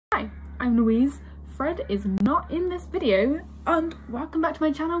I'm Louise. Fred is not in this video, and welcome back to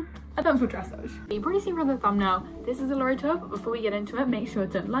my channel, Eventful Dressage. You've probably seen from the thumbnail, this is a LORRY tour, but before we get into it, make sure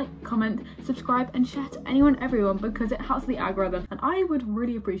to like, comment, subscribe, and share to anyone, everyone, because it helps the algorithm, and I would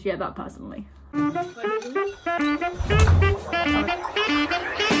really appreciate that personally.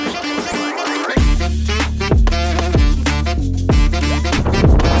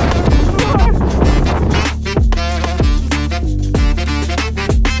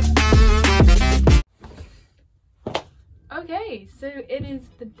 Okay, so it is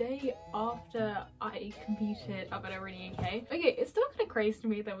the day after I competed up at Arena UK. Okay, it's still kind of crazy to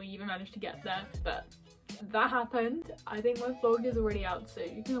me that we even managed to get there, but that happened. I think my vlog is already out, so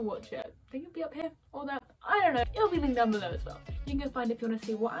you can watch it. I think it'll be up here or that. I don't know. It'll be linked down below as well. You can go find it if you want to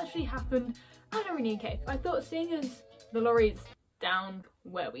see what actually happened at Arena UK. I thought, seeing as the lorry's down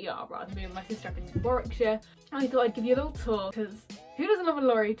where we are rather than being with my sister up in Warwickshire, I thought I'd give you a little tour, because who doesn't love a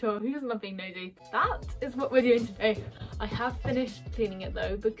lorry tour? Who doesn't love being nosy? That is what we're doing today. I have finished cleaning it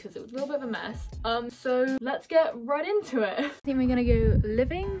though, because it was a little bit of a mess. So let's get right into it. I think we're gonna go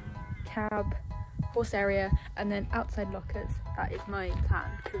living, cab, horse area, and then outside lockers. That is my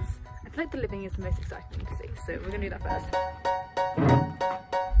plan, because I feel like the living is the most exciting thing to see. So we're gonna do that first.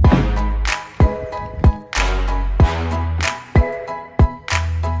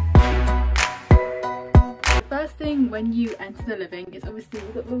 First thing when you enter the living is obviously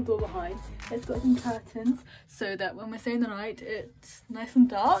we've got the little door behind. It's got some curtains so that when we're staying the night it's nice and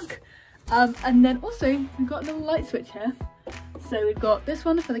dark. And then also we've got a little light switch here. So we've got this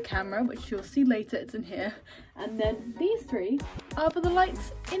one for the camera, which you'll see later, it's in here. And then these three are for the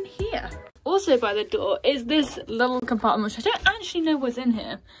lights in here. Also by the door is this little compartment, which I don't actually know what's in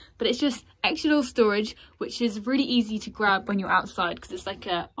here, but it's just extra little storage, which is really easy to grab when you're outside because it's like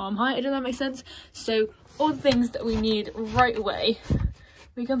a arm height, I don't know if that makes sense. So all the things that we need right away,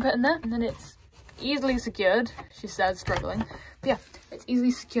 we can put in there, and then it's easily secured. She says struggling, but yeah, it's easily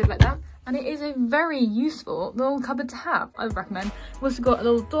secured like that. And it is a very useful little cupboard to have. I would recommend. We've also got a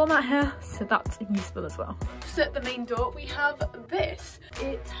little doormat here, so that's useful as well. So at the main door we have this.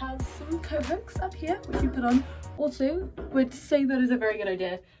 It has some coat hooks up here, which we put on. Also, would say that is a very good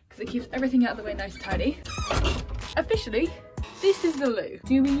idea, because it keeps everything out of the way nice and tidy. Officially, this is the loo.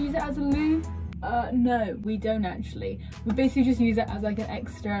 Do we use it as a loo? No, we don't actually. We basically just use it as like an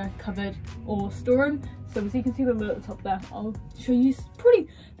extra cupboard or storeroom. So as you can see the loo at the top there, I'll show you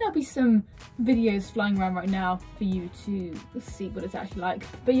there'll be some videos flying around right now for you to see what it's actually like.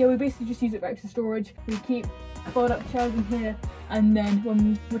 But yeah, we basically just use it for extra storage. We keep fold up chairs in here, and then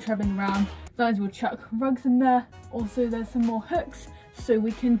when we're traveling around, sometimes we'll chuck rugs in there. Also there's some more hooks, so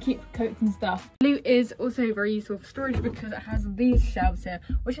we can keep coats and stuff. Loo is also very useful for storage because it has these shelves here,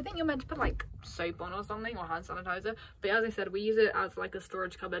 which I think you're meant to put like soap on or something, or hand sanitizer. But as I said, we use it as like a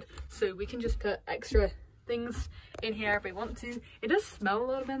storage cupboard, so we can just put extra things in here if we want to. It does smell a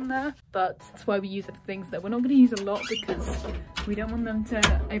little bit in there, but that's why we use it for things that we're not going to use a lot, because we don't want them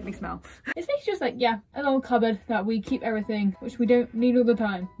to overly smell. It's basically just like, yeah, a little cupboard that we keep everything, which we don't need all the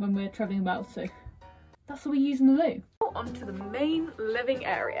time when we're traveling about, so that's what we use in the loo. On to the main living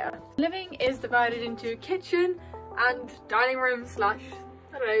area. Living is divided into kitchen and dining room slash,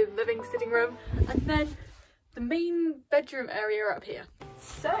 I don't know, living sitting room, and then the main bedroom area up here.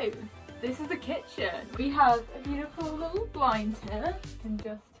 So this is the kitchen. We have a beautiful little blind here. You can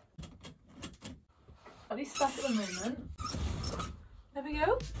just at least stuck at the moment. There we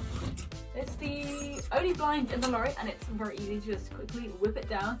go. It's the only blind in the lorry, and it's very easy to just quickly whip it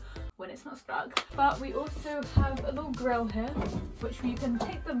down when it's not stuck. But we also have a little grill here, which we can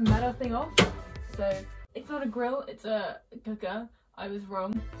take the metal thing off. So it's not a grill, it's a cooker. I was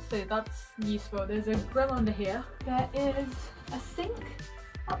wrong, so that's useful. There's a grill under here. There is a sink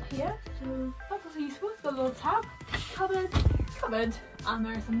up here, so that's also useful. It's got a little tab, cupboard, and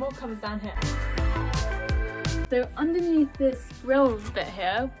there are some more cupboards down here. So underneath this grill bit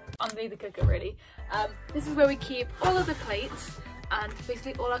here, underneath the cooker really, this is where we keep all of the plates and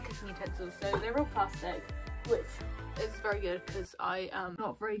basically all our cooking utensils. So they're all plastic, which is very good because I am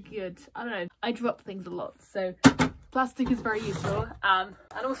not very good. I don't know, I drop things a lot, so plastic is very useful. And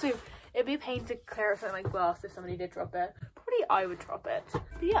also it'd be a pain to clear something like glass if somebody did drop it. Probably I would drop it. But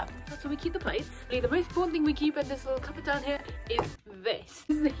yeah, that's where we keep the plates. The most important thing we keep in this little cupboard down here is this.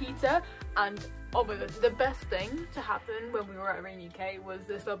 This is the heater, and oh my god, the best thing to happen when we were at Arena UK was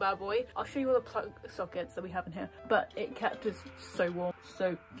this little bad boy. I'll show you all the plug sockets that we have in here, but it kept us so warm.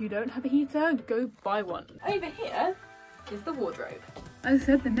 So if you don't have a heater, go buy one. Over here is the wardrobe. As I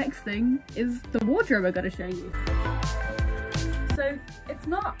said, the next thing is the wardrobe I gotta show you. So So it's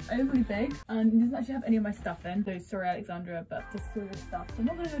not overly big, and it doesn't actually have any of my stuff in. So sorry Alexandra, but this is all your stuff. So I'm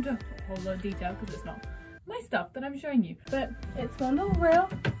not going to go into a whole lot of detail because it's not my stuff that I'm showing you. But it's got a little rail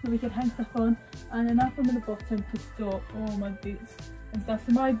so we can hang stuff on, and enough room at the bottom to store all my boots and stuff.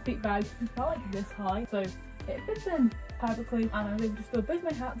 So my big bag is about like this high, so it fits in perfectly, and I was able to store both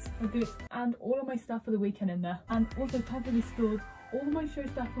my hats, my boots, and all of my stuff for the weekend in there. And also perfectly stored all of my show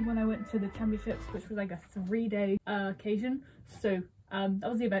stuff from when I went to the championships, which was, I guess, a 3-day occasion. So that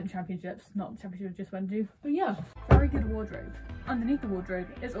was the event championships, not the championship I just went to. But yeah, very good wardrobe. Underneath the wardrobe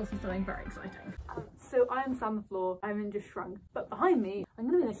is also something very exciting. So I am sat on the floor, I haven't just shrunk, but behind me, I'm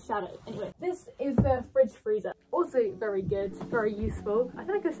gonna be in the shadow. Anyway, this is the fridge freezer. Also very good, very useful. I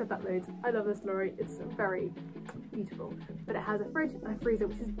feel like I've said that loads. I love this lorry, it's very beautiful. But it has a fridge and a freezer,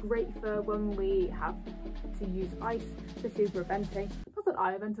 which is great for when we have to use ice, especially for eventing. Not that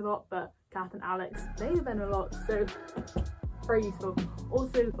I event a lot, but Kath and Alex, they event a lot, so very useful.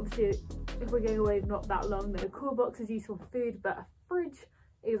 Also, obviously, if we're going away not that long, the cool box is useful for food, but a fridge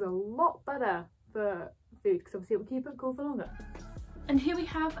is a lot better for food because obviously it will keep it cool for longer. And here we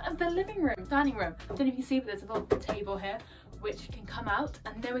have the living room, dining room. I don't know if you can see, but there's a little table here which can come out,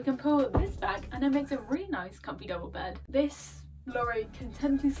 and then we can pull this back, and it makes a really nice comfy double bed. This lorry can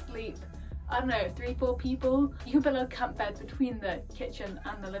tend to sleep, I don't know, 3-4 people. You can put a little camp bed between the kitchen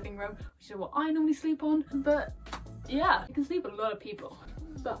and the living room, which is what I normally sleep on, but yeah, it can sleep a lot of people.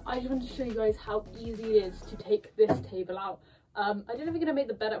 But I just wanted to show you guys how easy it is to take this table out. I don't know if I'm gonna make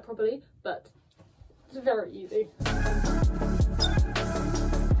the bed up properly, but it's very easy.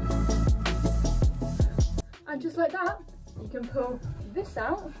 And just like that, you can pull this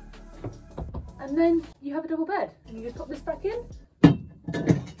out, and then you have a double bed. And you just pop this back in,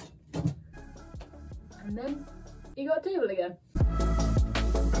 and then you got a table again.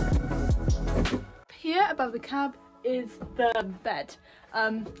 Here above the cab is the bed.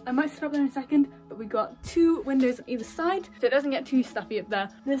 I might set up there in a second, but we got 2 windows on either side, so it doesn't get too stuffy up there.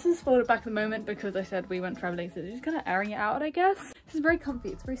 This is folded back at the moment because I said we went traveling, so just kind of airing it out, I guess. This is very comfy,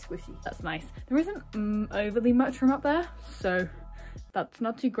 it's very squishy. That's nice. There isn't overly much room up there, so that's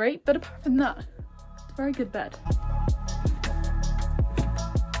not too great, but apart from that, it's a very good bed.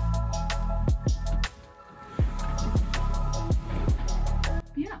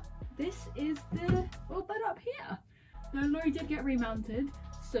 Yeah, this is the little bed up here. Now, lorry did get remounted,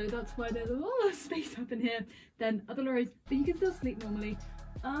 so that's why there's a lot of space up in here than other lorries, but you can still sleep normally.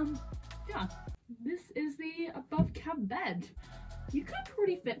 Yeah, this is the above cab bed. You could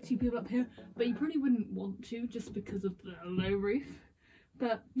probably fit 2 people up here, but you probably wouldn't want to just because of the low roof.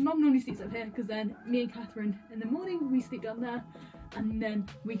 But Mum normally sleeps up here because then me and Catherine in the morning we sleep down there, and then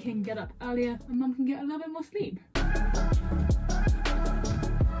we can get up earlier and Mum can get a little bit more sleep.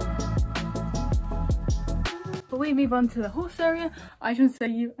 Before we move on to the horse area, I should show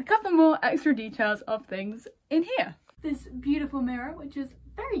you a couple more extra details of things in here. This beautiful mirror, which is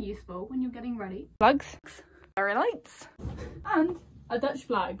very useful when you're getting ready. Plugs, fairy lights, and a Dutch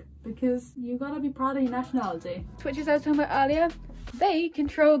flag, because you gotta be proud of your nationality. Switches I was talking about earlier, they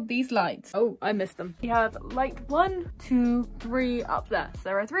control these lights. Oh, I missed them. You have light 1, 2, 3 up there. So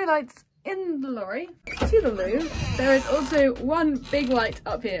there are 3 lights in the lorry. To the loo, there is also 1 big light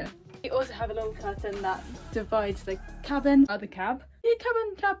up here. We also have a little curtain that divides the cabin, the cab. Yeah,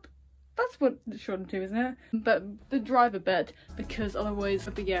 cab, that's what it's shortened to, isn't it? But the driver bed, because otherwise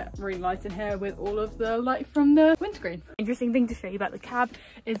we get really light in here with all of the light from the windscreen. Interesting thing to show you about the cab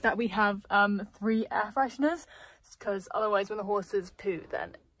is that we have 3 air fresheners, because otherwise when the horses poo,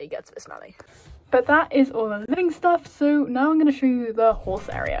 then it gets a bit smelly. But that is all the living stuff, so now I'm going to show you the horse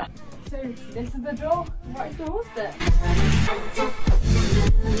area. So this is the door right to the horse bit.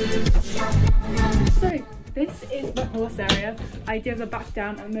 So this is the horse area. I do have the back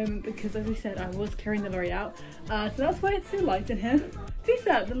down at the moment because, as I said, I was clearing the lorry out. So that's why it's so light in here. To be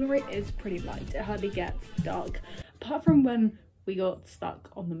fair, the lorry is pretty light. It hardly gets dark. Apart from when we got stuck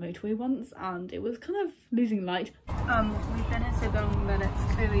on the motorway once and it was kind of losing light. We've been here so long that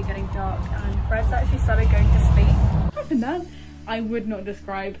it's clearly getting dark and Fred's actually started going to sleep. Apart from that, I would not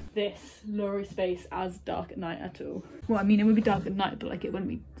describe this lorry space as dark at night at all. Well, I mean, it would be dark at night, but like it wouldn't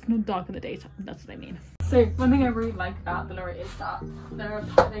be, it's not dark in the daytime, that's what I mean. So one thing I really like about the lorry is that there are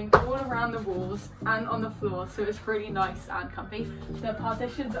padding all around the walls and on the floor, so it's really nice and comfy. The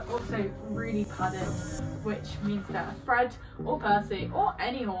partitions are also really padded, which means that Fred or Percy or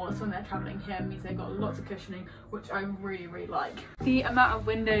any horse when they're travelling here means they've got lots of cushioning, which I really, really like. The amount of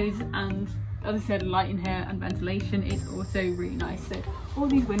windows and, as I said, light in here and ventilation is also really nice. So all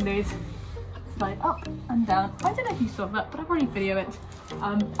these windows slide up and down. I don't know if you saw that, but I'll probably video it.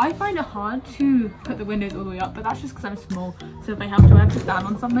 I find it hard to put the windows all the way up, but that's just because I'm small, so if I have to stand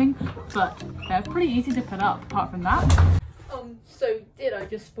on something, but they're pretty easy to put up apart from that. So did I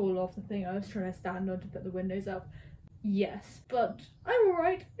just fall off the thing I was trying to stand on to put the windows up? Yes, but I'm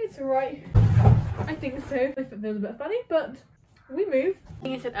alright, it's alright. I think so. If it feels a bit funny, but we move.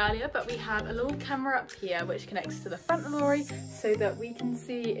 Like I said earlier, but we have a little camera up here which connects to the front of the lorry so that we can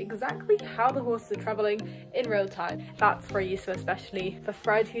see exactly how the horses are travelling in real time. That's very useful, especially for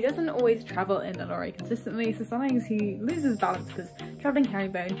Fred, who doesn't always travel in the lorry consistently, so sometimes he loses balance because travelling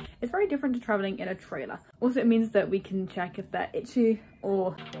herringbone is very different to travelling in a trailer. Also, it means that we can check if they're itchy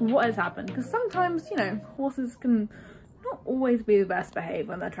or what has happened, because sometimes, you know, horses can not always be the best behaved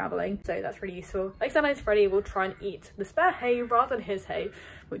when they're traveling, so that's really useful. Like sometimes Freddie will try and eat the spare hay rather than his hay,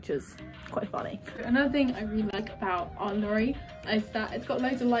 which is quite funny. Another thing I really like about our lorry is that it's got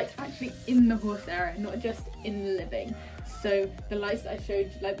loads of lights actually in the horse area, not just in the living. So the lights that I showed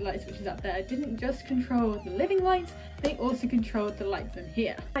you, like the light switches up there, didn't just control the living lights, they also controlled the lights in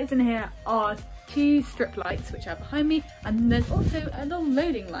here. Lights in here are 2 strip lights which are behind me, and there's also a little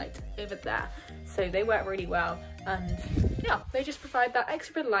loading light over there. So they work really well, and yeah, they just provide that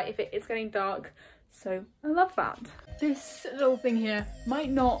extra bit of light if it is getting dark, so I love that. This little thing here might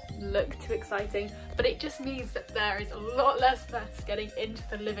not look too exciting, but it just means that there is a lot less mess getting into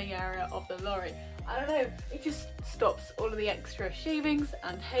the living area of the lorry. I don't know, it just stops all of the extra shavings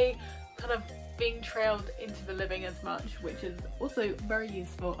and hay kind of being trailed into the living as much, which is also very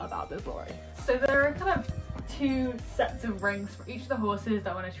useful about this lorry. So there are kind of 2 sets of rings for each of the horses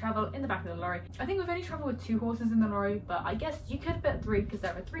that want to travel in the back of the lorry. I think we've only travelled with 2 horses in the lorry, but I guess you could fit 3 because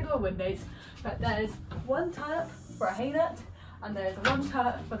there are 3 little windows. But there's 1 tie-up for a hay net, and there's 1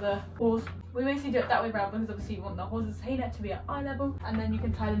 tie-up for the horse. We basically do it that way around because obviously you want the horse's hay net to be at eye level, and then you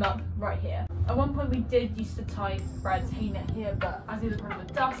can tie them up right here. At one point we did used to tie Fred's hay net here, but as he was running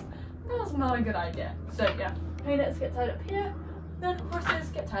with dust, that was not a good idea. So yeah, hay nets get tied up here, then horses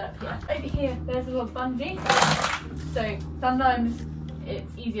get tied up here. Over here there's a little bungee, so sometimes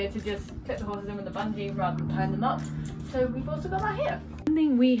it's easier to just clip the horses in with the bungee rather than tying them up. So we've also got that here. One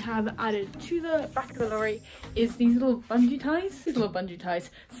thing we have added to the back of the lorry is these little bungee ties.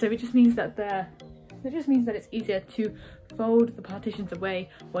 So it just means that it's easier to fold the partitions away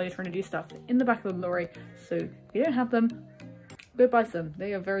while you're trying to do stuff in the back of the lorry. So if you don't have them, go buy some,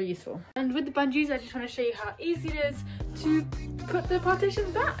 they are very useful. And with the bungees, I just want to show you how easy it is to put the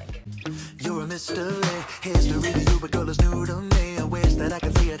partitions back. You're a mystery, history to you, but girl, it's new to me. I wish that I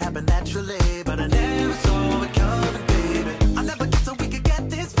could see it happen naturally, but I never saw it coming, baby. I never guessed that we could get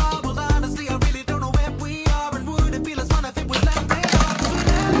this far. Well, honestly, I really don't know where we are, and would it be less fun if it was like this? We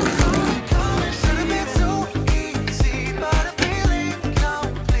never saw it coming. Should have been so easy, but I feel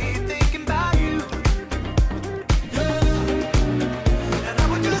incomplete thinking about you. Yeah. And I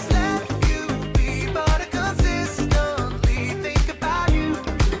would just let you be, but I consistently think about you.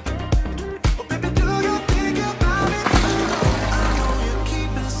 Oh, baby, do you think about it? I know you're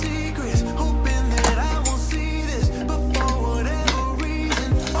keeping secrets, hoping that I won't see this, but for whatever reason,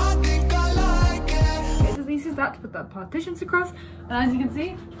 I think I like it. It's as easy as that to put the partitions across, and as you can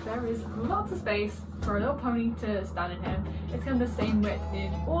see, there is lots of space for a little pony to stand in here. It's kind of the same width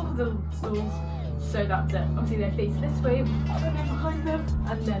in all of the little stalls, so that's it. Obviously they face this way, other way behind them,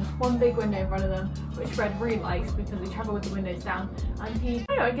 and then 1 big window in front of them, which Fred really likes because we travel with the windows down, and he, I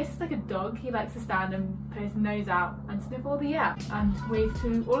don't know, I guess it's like a dog, he likes to stand and put his nose out and sniff all the air and wave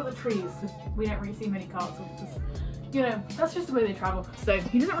to all of the trees, because we don't really see many cars, because, you know, that's just the way they travel. So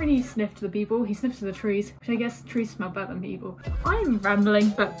he doesn't really sniff to the people, he sniffs to the trees, which I guess trees smell better than people. I'm rambling,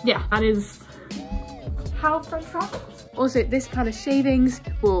 but yeah, that is how Fred travels. Also, this pile of shavings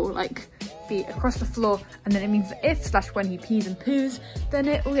will like be across the floor, and then it means that if / when he pees and poos, then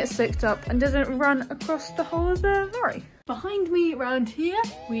it will get soaked up and doesn't run across the whole of the lorry. Behind me around here,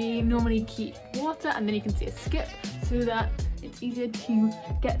 we normally keep water, and then you can see a skip so that it's easier to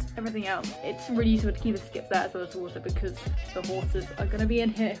get everything out. It's really useful to keep a skip there as well as water because the horses are going to be in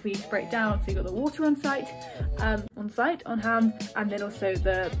here if we break down. So you've got the water on site, on hand, and then also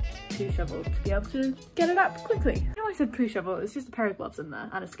the poo shovel to be able to get it up quickly. I know I said poo shovel, it's just a pair of gloves in there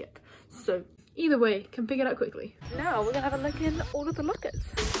and a skip. So either way, can pick it up quickly. Now we're gonna have a look in all of the lockers.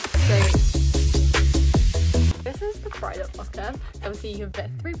 So this is the bridle locker. Obviously you can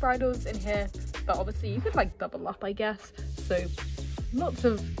fit 3 bridles in here, but obviously you could like double up, I guess. So lots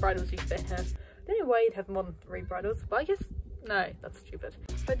of bridles you fit here. I don't know why you'd have more than 3 bridles, but I guess, no, that's stupid.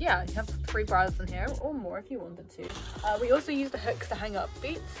 But yeah, you have 3 bras in here, or more if you wanted to. We also use the hooks to hang up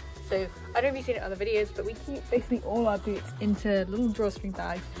boots. So I don't know if you've seen it in other videos, but we keep basically all our boots into little drawstring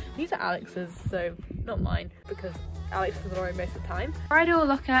bags. These are Alex's, so not mine, because Alex is Lorry most of the time. The bridle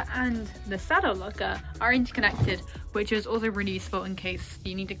locker and the saddle locker are interconnected, which is also really useful in case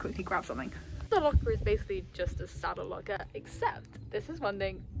you need to quickly grab something. The locker is basically just a saddle locker, except this is one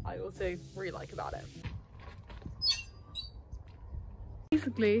thing I also really like about it.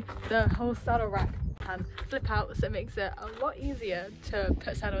 Basically, the whole saddle rack can flip out, so it makes it a lot easier to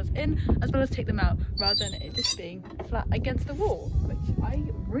put saddles in as well as take them out, rather than it just being flat against the wall, which I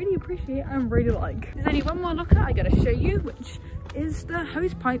really appreciate and really like. There's only one more locker I gotta show you, which is the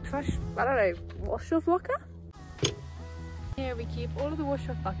hose pipe slash, I don't know, wash off locker? Here we keep all of the wash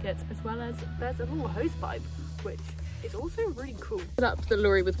off buckets, as well as there's a little hose pipe, which is also really cool. Fill up the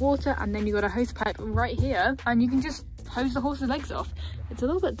lorry with water, and then you got a hose pipe right here, and you can just hose the horse's legs off. It's a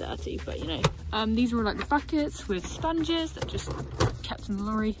little bit dirty, but you know. These are all like the buckets with sponges that just kept in the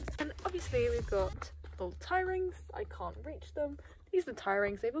lorry. And obviously we've got little tie rings. I can't reach them. These are the tie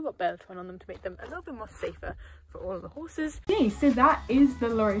rings. They've all got better twine on them to make them a little bit more safer for all of the horses. Okay, so that is the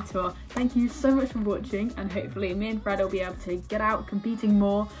lorry tour. Thank you so much for watching, and hopefully me and Fred will be able to get out competing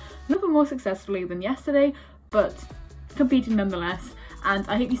more, a little bit more successfully than yesterday, but competing nonetheless. And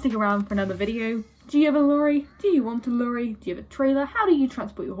I hope you stick around for another video. Do you have a lorry? Do you want a lorry? Do you have a trailer? How do you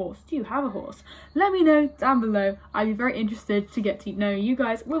transport your horse? Do you have a horse? Let me know down below. I'd be very interested to get to know you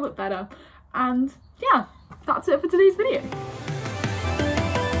guys a little bit better. And yeah, that's it for today's video.